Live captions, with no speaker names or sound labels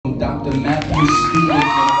Dr. Matthew Stevenson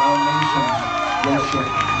of All Nations Worship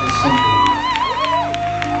Assembly.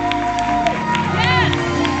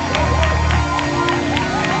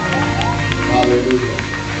 Hallelujah.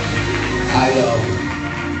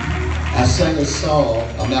 I sang a song.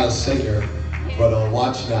 I'm not a singer, but on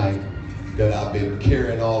watch night that I've been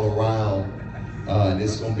carrying all around, and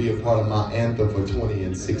it's going to be a part of my anthem for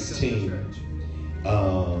 2016.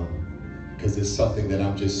 Because it's something that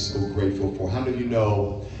I'm just so grateful for. How many of you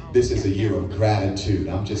know this is a year of gratitude?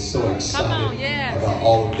 I'm just so excited about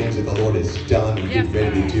all the things that the Lord has done and getting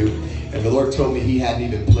ready to do. And the Lord told me He hadn't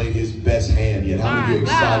even played His best hand yet. How many of you are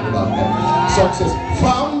excited about that? The song says,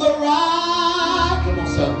 from the rock, come on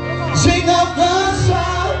son, sing of the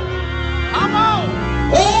sun, come on,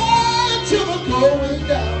 till the going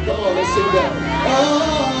down, come on, let's sing that,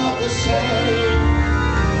 of the same,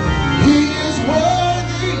 He is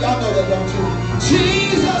worthy, y'all know that, don't you?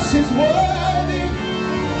 Jesus is worthy,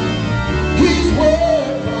 He's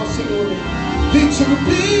worthy, come on, sing it with me, He to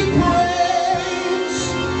be praised,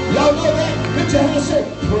 y'all know that, lift your hands and say,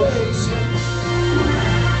 praise Him,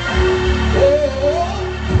 oh,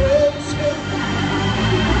 praise Him,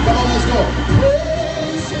 come on, let's go,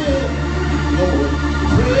 praise Him, Lord,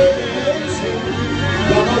 praise Him,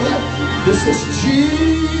 y'all know that, this is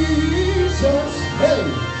Jesus, hey,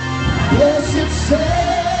 blessed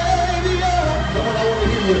Savior, come on, I want to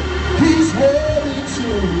hear you, He's worthy to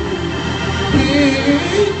be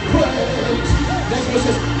praised, that's what it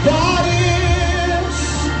says, God is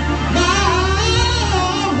my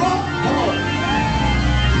rock, come on,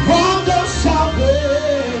 rock of salvation,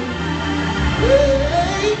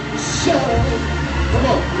 come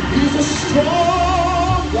on, He's a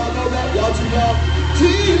strong, y'all know that, y'all too young,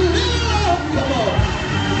 deliver, come on,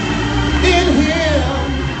 in Him,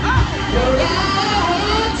 where I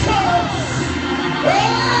trust, oh,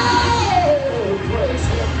 praise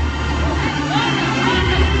Him,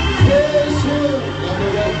 praise Him, y'all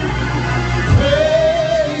know that,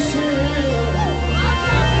 praise Him,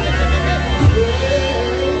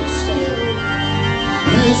 praise Him,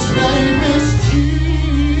 His name is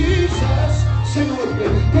Jesus, sing it with me,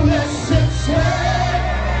 blessed Savior,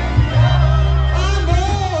 I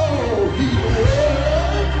know He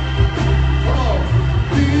will, come on,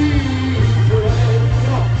 be brave,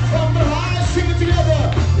 come on, from the rise, sing it together,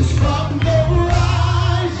 it's from the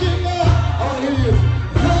rising up, I want to hear you,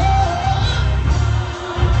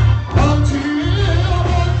 until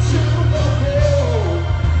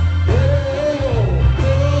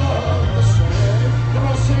the same, come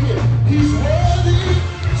on, sing it, He's worthy,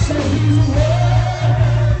 say He's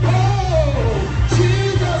worthy, oh,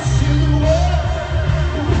 Jesus is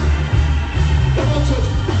worthy, come on church,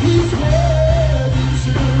 He's worthy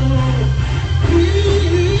to be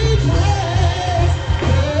praised,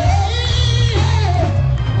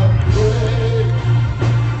 I'm praised,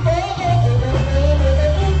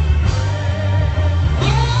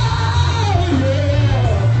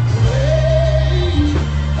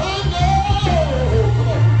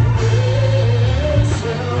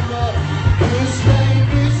 His name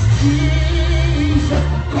is Jesus.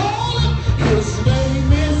 Call Him. His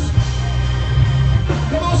name is.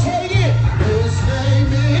 Come on, say it again. His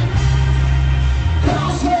name is. Come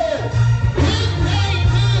on, say it. His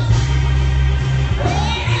name is.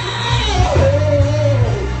 Oh,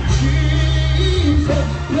 Jesus.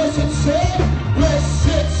 Blessed Savior.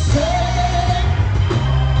 Blessed Savior.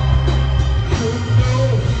 You know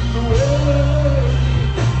He's worthy.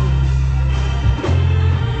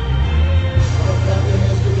 Clap your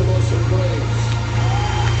hands, give the Lord some praise.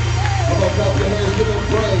 Come on, clap your hands, give Him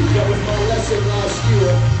praise. That was my lesson last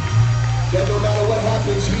year. That no matter what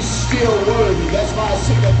happens, He's still worthy. That's why I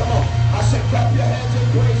sing that. Come on. I said, clap your hands and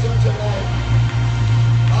praise Him tonight.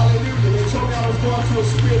 Hallelujah. They told me I was going to a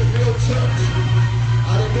Spirit-filled church.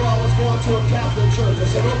 I didn't know I was going to a Catholic church. I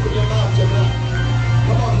said, open your mouth tonight.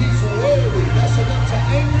 Come on, He's worthy. That's enough to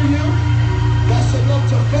anger you. That's enough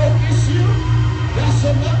to focus you. That's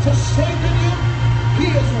enough to strengthen you. He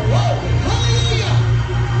is worthy, hallelujah,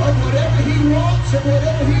 of whatever He wants and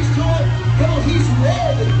whatever He's doing. Come on, He's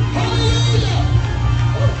worthy, hallelujah.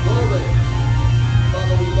 Oh, glory.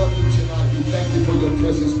 Father, we love You tonight. We thank You for Your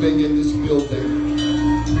presence being in this building.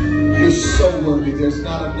 You're so worthy. There's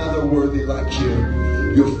not another worthy like You.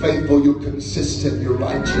 You're faithful, You're consistent, You're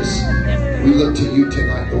righteous. We look to You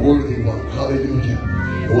tonight, the worthy one, hallelujah.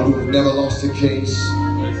 The one who never lost a case,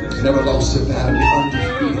 never lost a battle, You're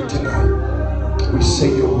undefeated tonight. We say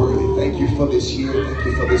You're worthy. Thank You for this year. Thank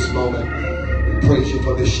You for this moment. We praise You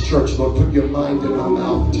for this church. Lord, put Your mind in our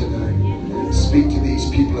mouth tonight. Speak to these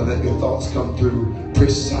people and let Your thoughts come through.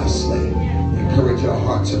 precisely. Encourage our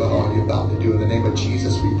hearts about all you're about to do. In the name of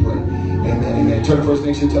Jesus, we pray. Amen, amen. Turn to first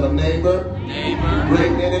nation, tell them, neighbor,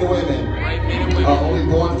 great men and women are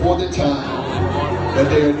only born for the time that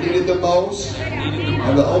they are needed the most.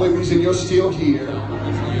 And the only reason you're still here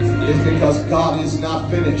is because God is not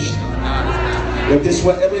finished. If this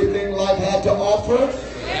were everything life had to offer,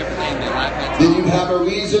 then you have a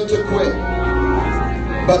reason to quit.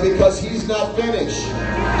 But because he's not finished,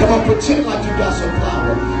 come on, pretend like you got some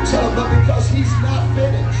power. Tell him, but because he's not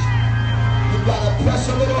finished, you got to press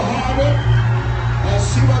a little harder and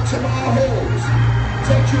see what tomorrow holds.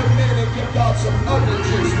 Take you a minute and give God some ugly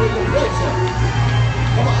juice when you praise him.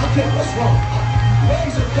 Come on, I can't, what's wrong?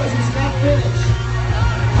 Praise him because he's not finished.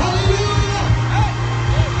 Hallelujah!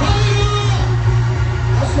 Hallelujah!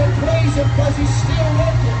 I said praise him because he's still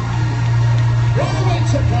working. Glory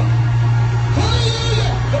to God.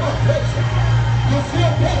 Hallelujah! Come on, praise him. You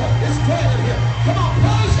feel better. It's glad in here. Come on,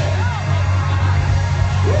 praise him.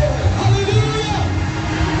 Glory. Hallelujah!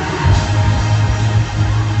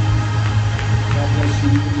 God bless you.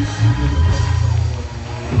 You can be seated.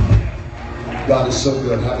 God is so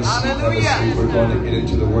good. Have a seat. Have a seat. We're going to get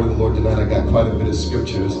into the word of the Lord tonight. I got quite a bit of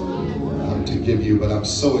scriptures to give you, but I'm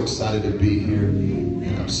so excited to be here,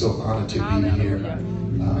 and I'm so honored to be here.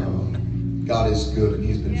 God is good, and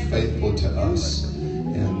he's been faithful to us,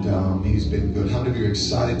 and he's been good. How many of you are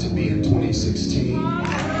excited to be in 2016?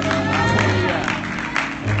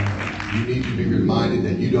 You need to be reminded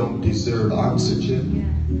that you don't deserve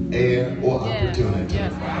oxygen, air, or opportunity.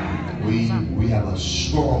 We have a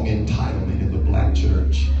strong entitlement in the black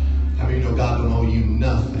church. How many of you know God don't owe you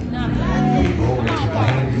nothing? Glory to God.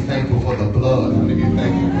 How many of you thankful for the blood? How many of you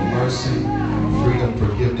thankful for mercy, freedom,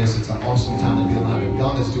 forgiveness? It's an awesome time to be alive.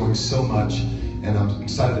 God is doing so much, and I'm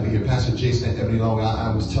excited to be here. Pastor Jason and Ebony Long, I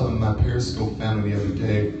was telling my Periscope family the other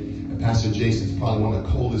day, and Pastor Jason's probably one of the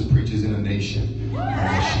coldest preachers in the nation.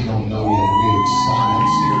 She don't know yet. We're excited. I'm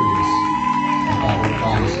serious about what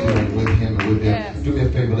God is doing with him and with them. Do me a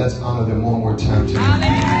favor, let's honor them one more time tonight.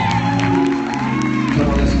 Come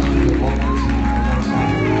on, let's honor them one more time.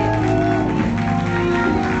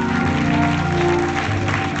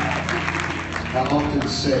 I often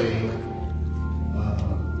say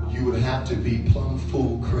you would have to be plumb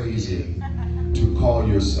fool crazy to call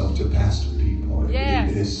yourself to pastor people.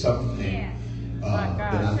 It is something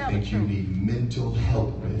that I think you need mental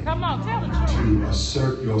help with. Come on, tell the truth. To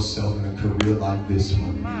assert yourself in a career like this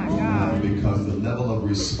one. Because the level of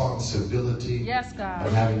responsibility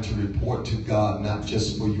of having to report to God, not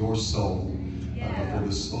just for your soul, but for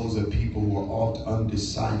the souls of people who are oft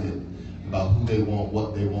undecided about who they want,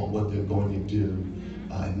 what they're going to do.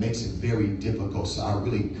 It makes it very difficult. So I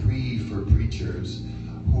really grieve for preachers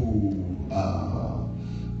who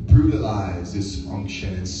brutalize this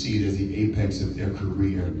function and see it as the apex of their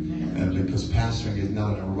career. Because pastoring is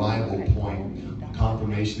not an arrival point,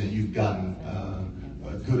 confirmation that you've gotten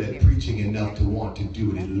good at preaching enough to want to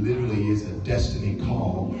do it. It literally is a destiny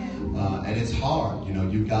call. And it's hard. You know,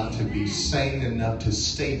 you've got to be sane enough to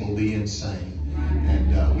stable the insane.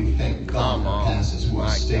 And we thank God for pastors who are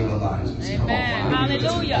stabilizers. Amen. Come on,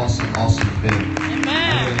 Hallelujah. It's an awesome thing. Amen.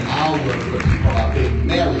 And in our world where people are being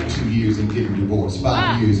married 2 years and getting divorced,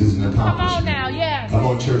 5 years is an accomplishment. Come on now, yes. Come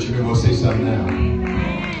on, church, you're going to say something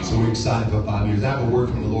now. So we're excited for 5 years. I have a word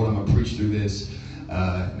from the Lord. I'm going to preach through this.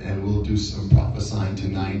 And we'll do some prophesying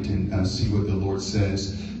tonight and see what the Lord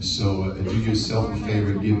says. So do yourself a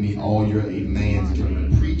favor and give me all your amens during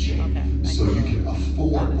the preaching so you can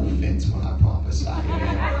afford offense when I prophesy.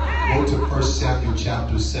 Go to 1 Samuel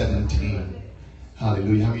chapter 17.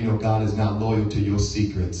 Hallelujah. How many know God is not loyal to your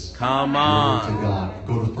secrets? Come on. Glory to God.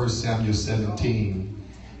 Go to 1 Samuel 17.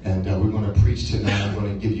 And we're going to preach tonight. I'm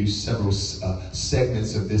going to give you several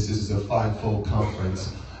segments of this. This is a fivefold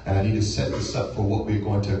conference. And I need to set this up for what we're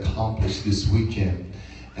going to accomplish this weekend.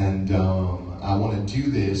 And I want to do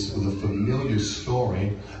this with a familiar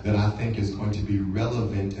story that I think is going to be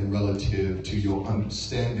relevant and relative to your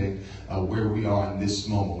understanding where we are in this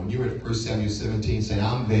moment. When you're at 1 Samuel 17, say,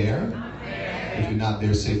 I'm there. If you're not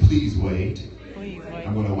there, say, please wait.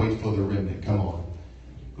 I'm going to wait for the remnant. Come on.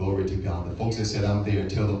 Glory to God. The folks that said, I'm there,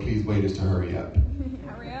 tell the please waiters to hurry up.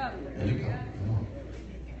 Hurry up. There you go. Come on.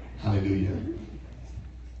 Hallelujah.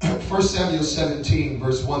 1 Samuel 17,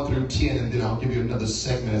 verse 1 through 10, and then I'll give you another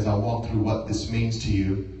segment as I walk through what this means to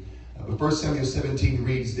you. But 1 Samuel 17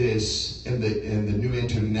 reads this in the New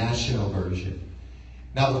International Version.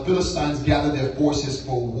 Now the Philistines gathered their forces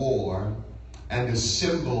for war and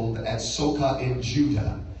assembled at Soka in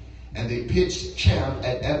Judah. And they pitched camp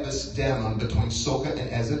at Ephes-dammim between Soka and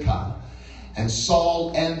Azekah. And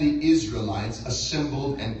Saul and the Israelites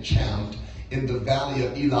assembled and camped in the valley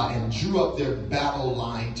of Elah and drew up their battle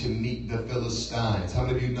line to meet the Philistines. How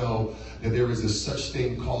many of you know that there is a such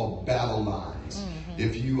thing called battle lines?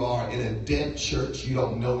 If you are in a dead church, you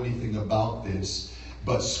don't know anything about this.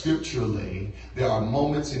 But scripturally, there are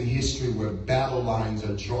moments in history where battle lines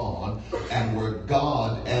are drawn and where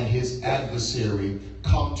God and his adversary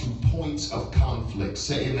come to points of conflict.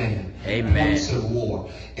 Say amen. Amen. Points of war.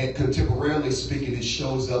 And contemporarily speaking, it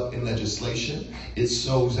shows up in legislation. It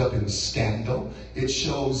shows up in scandal. It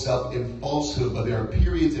shows up in falsehood. But there are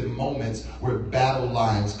periods and moments where battle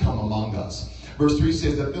lines come among us. Verse 3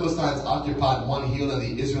 says, the Philistines occupied one hill and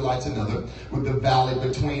the Israelites another, with the valley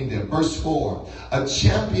between them. Verse 4, a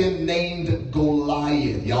champion named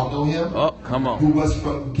Goliath, y'all know him? Oh, come on. Who was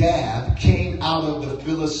from Gath, came out of the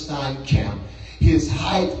Philistine camp. His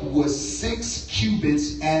height was 6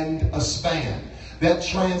 cubits and a span. That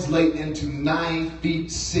translates into 9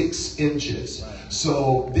 feet 6 inches.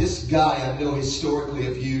 So this guy, I know historically,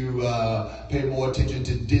 if you pay more attention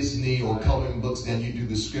to Disney or coloring books than you do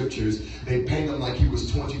the scriptures, they paint him like he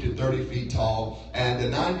was 20 to 30 feet tall. And the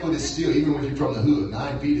 9 foot is still, even when you're from the hood,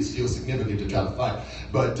 9 feet is still significant to try to fight.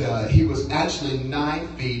 But he was actually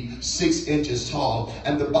 9 feet 6 inches tall.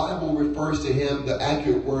 And the Bible refers to him, the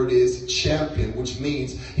accurate word is champion, which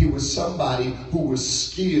means he was somebody who was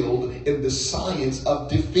skilled in the science of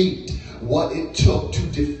defeat. What it took to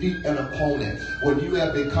defeat an opponent. When you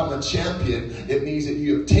have become a champion, it means that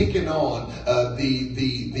you have taken on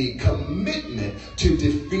the commitment to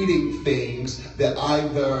defeating things that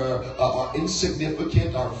either are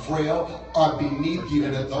insignificant or frail or beneath you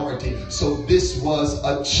in authority. So this was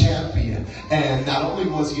a champion. And not only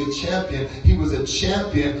was he a champion, he was a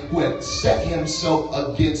champion who had set himself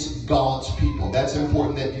against God's people. That's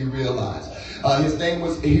important that you realize.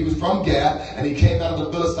 He was from Gath, and he came out of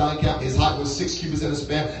the Philistine camp. His height was 6 cubits and a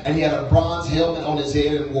span, and he had a bronze helmet on his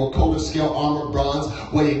head and wore coat of scale armor bronze,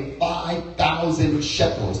 weighing 5,000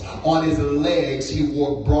 shekels. On his legs, he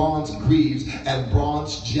wore bronze greaves, and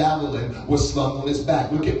bronze javelin was slung on his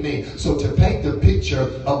back. Look at me. So to paint the picture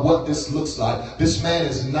of what this looks like, this man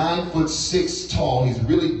is 9'6" tall. He's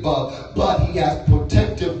really buff, but he has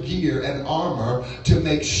protective gear and armor to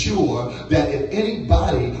make sure that if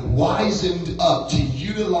anybody wisened up to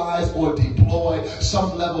utilize or deploy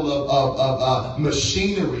some level of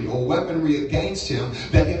machinery or weaponry against him,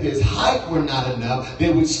 that if his height were not enough,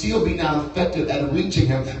 they would still be not effective at reaching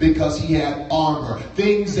him because he had armor,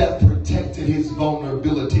 things that protected his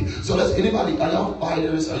vulnerability. So that's anybody. Are y'all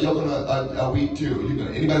fighters? Are y'all are we too?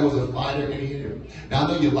 Anybody was a fighter in here? Now I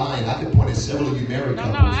know you're lying. I can point at several of you married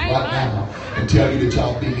couples right now and tell you that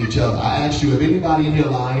y'all beat each other. I asked you if anybody in here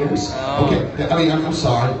liars. Okay, I mean I'm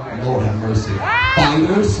sorry. Lord have mercy.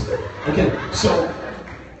 Fighters. Okay, so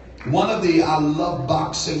I love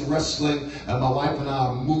boxing, wrestling, and my wife and I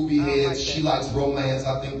are movie heads. She likes romance.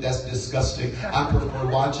 I think that's disgusting. I prefer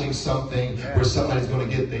watching something where somebody's going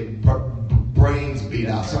to get their brains beat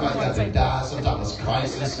out. Somebody's got to die, some type of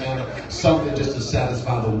crisis, something just to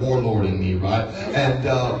satisfy the warlord in me, right? And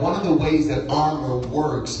one of the ways that armor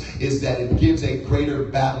works is that it gives a greater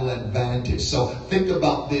battle advantage. So think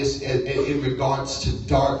about this in regards to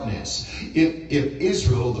darkness. If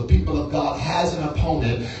Israel, the people of God, has an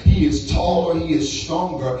opponent, he is taller, he is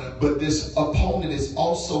stronger, but this opponent is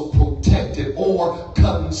also protected or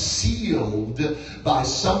concealed by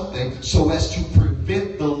something so as to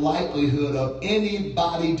prevent the likelihood of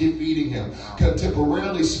anybody defeating him.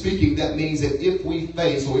 Contemporarily speaking, that means that if we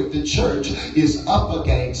face, or if the church is up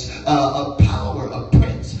against a power, a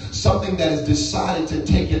prince, something that has decided to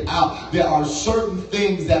take it out, there are certain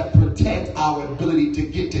things that protect our ability to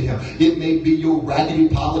get to him. It may be your raggedy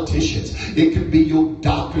politicians. It could be your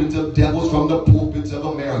doctrines of devils from the pulpits of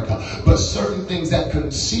America. But certain things that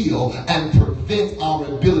conceal and prevent our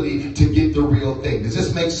ability to get the real thing. Does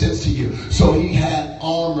this make sense to you? So he had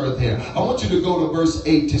armor there. I want you to go to verse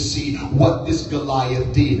 8 to see what this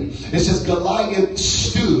Goliath did. It says Goliath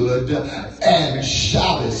stood and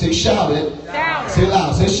shouted. Say shouted. Shout. Say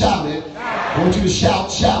loud. Say shouted. I want you to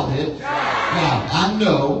shout, shouted. Now, I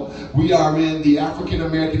know we are in the African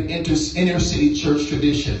American inner city church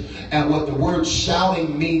tradition. And what the word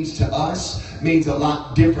shouting means to us means a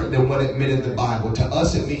lot different than what it meant in the Bible. To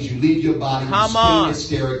us, it means you leave your body, you scream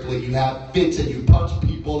hysterically, you have fits, and you punch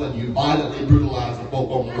people, and you violently brutalize the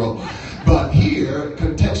folk on the road. But here,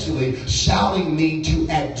 contextually, shouting means to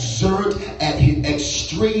exert at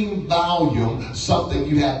extreme volume something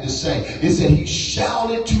you have to say. It said he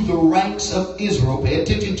shouted to the ranks of Israel. Pay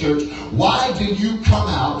attention, church. Why do you come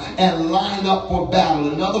out and line up for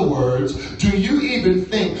battle? In other words, do you even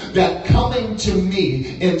think that coming to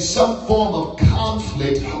me in some form of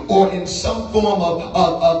conflict or in some form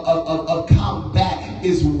of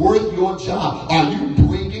is worth your job? Are you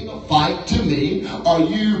bringing a fight to me? Are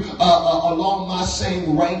you along my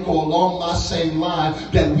same rank or along my same line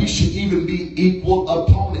that we should even be equal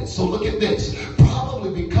opponents? So look at this.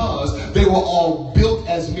 Probably because they were all built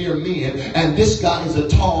as mere men, and this guy is a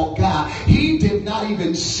tall guy. He did not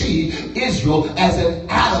even see Israel as an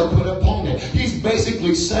adequate opponent. He's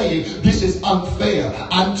basically saying, this is unfair.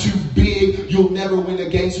 I'm too big. You'll never win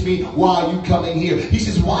against me. Why are you coming here? He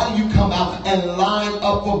says, why do you come out and line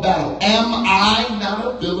up for battle? Am I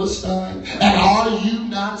not a Philistine? And are you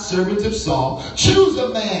not servants of Saul? Choose a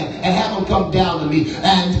man and have him come down to me.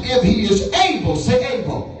 And if he is able, say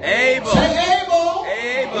able. Able. Say able.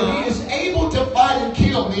 Able. If he is able to fight and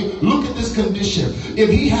kill me, look at this condition. If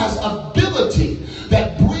he has ability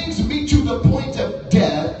that brings me to the point of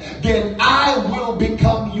death, then I will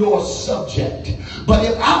become your subject. But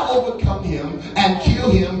if I overcome him and kill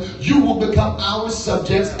him, you will become our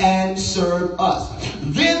subjects and serve us.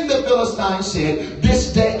 Then the Philistine said,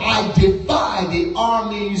 this day I defy the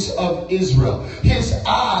armies of Israel. His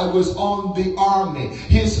eye was on the army.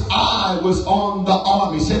 His eye was on the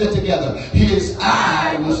army. Say that together. His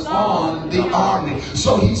eye was on the army.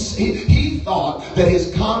 So he thought that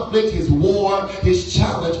his conflict, his war, his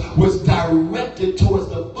challenge was directed towards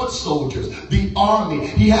the foot soldiers, the army.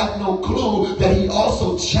 He had no clue that he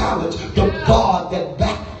also challenged the God that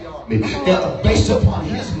backed the army. Based upon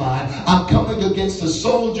his mind, I'm coming against the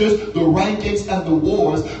soldiers, the rankings, and the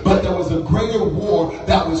wars, but there was a greater war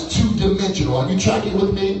that was two-dimensional. Are you tracking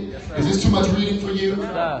with me? Is this too much reading for you?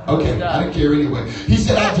 Okay, I don't care anyway. He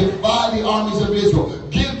said, I defy the armies of Israel.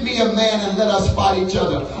 Give me a man and let us fight each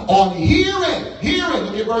other. On hearing,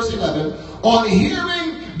 look at verse 11. On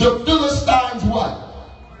hearing the Philistines what?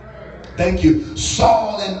 Thank you.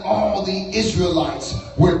 Saul and all the Israelites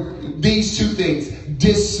were these two things: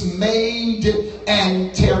 dismayed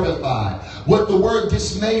and terrified. What the word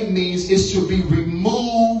dismay means is to be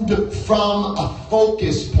removed from a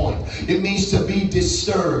focus point. It means to be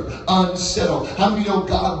disturbed, unsettled. How many know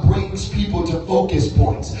God brings people to focus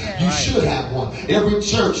points? You should have one. Every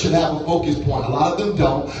church should have a focus point. A lot of them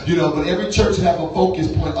don't, but every church should have a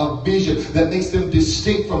focus point of vision that makes them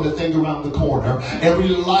distinct from the thing around the corner. Every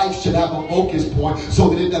life should have a focus point so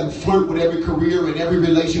that it doesn't flirt with every career and every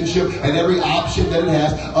relationship and every option that it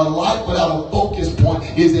has. A life without a focus point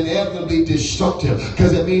is inevitably destructive,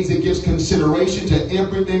 because it means it gives consideration to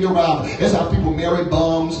everything around it. That's how people marry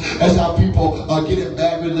bums. That's how people get in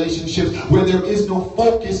bad relationships. Where there is no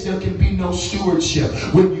focus, there can be no stewardship.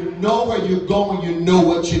 When you know where you're going, you know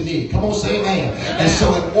what you need. Come on, say amen. And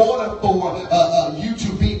so in order for you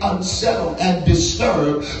to be unsettled and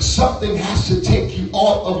disturbed, something has to take you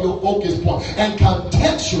off of your focus point. And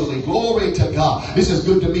contextually, glory to God, this is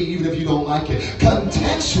good to me even if you don't like it.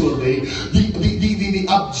 Contextually, the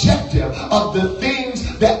objective of the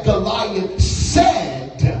things that Goliath said,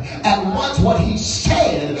 and once what he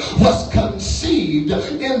said was conceived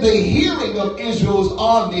in the hearing of Israel's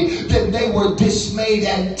army, then they were dismayed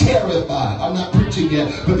and terrified. I'm not preaching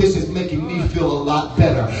yet, but this is making me feel a lot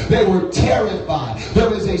better. They were terrified.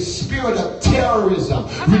 There is a spirit of terrorism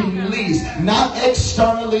released, not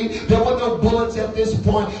externally. There were no bullets at this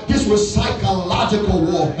point. This was psychological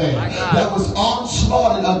warfare that was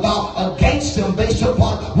onslaughted against them based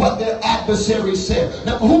upon what their adversaries said.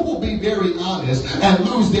 Now, who will be very honest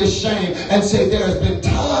and lose their shame and say there has been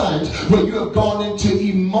times where you have gone into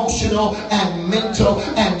emotional and mental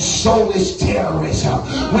and soulish terrorism,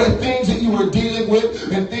 where things that you were dealing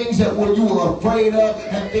with and things that you were afraid of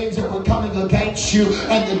and things that were coming against you,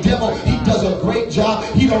 and the devil, he does a great job.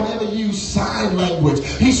 He don't ever use sign language.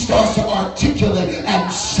 He starts to articulate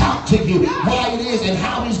and shout to you why it is and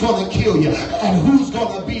how he's going to kill you and who's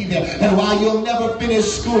going to be there and why you'll never finish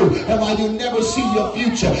school and why you'll never see your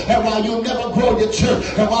future and why you'll never grow your church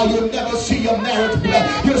and why you'll never see your marriage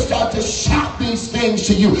blessed. He'll start to shout these things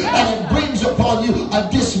to you, and it brings upon you a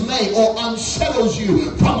dismay or unsettles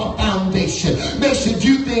you from a foundation. Makes you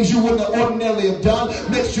do things you wouldn't ordinarily have done.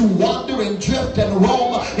 Makes you wander and drift and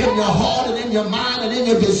roam in your heart and in your mind and in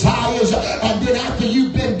your desires. And then after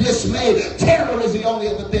you've been dismayed, terror is the only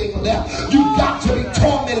other thing left. You've got to be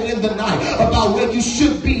tormented in the night about where you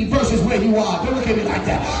should be versus where you are. Don't look at me like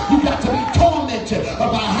that. You've got to be tormented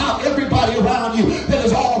about how everybody around you that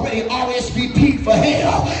is already RSVP'd for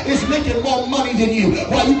hell is making more money than you,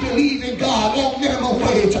 while you believe in God on minimum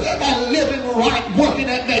wage and living right, working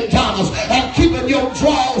at McDonald's and keeping your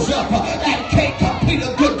drawers up and can't complete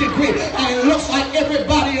a good degree. And it looks like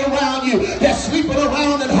everybody around you that's sleeping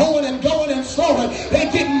around and hoeing and going and sowing, they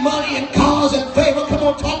get money and cars and favor. Come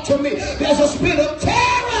on, talk to me. There's a spirit of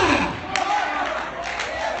terror.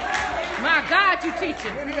 My God, you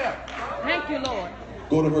teaching. Thank you, Lord.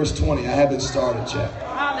 Go to verse 20. I haven't started yet.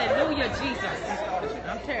 Hallelujah, Jesus.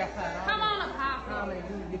 I'm terrified. Come on, Apostle.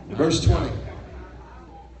 Verse 20.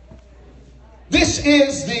 This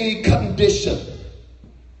is the condition,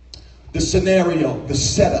 the scenario, the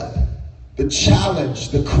setup, the challenge,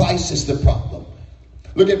 the crisis, the problem.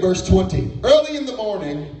 Look at verse 20. Early in the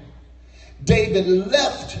morning, David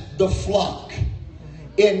left the flock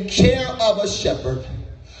in care of a shepherd,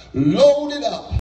 loaded up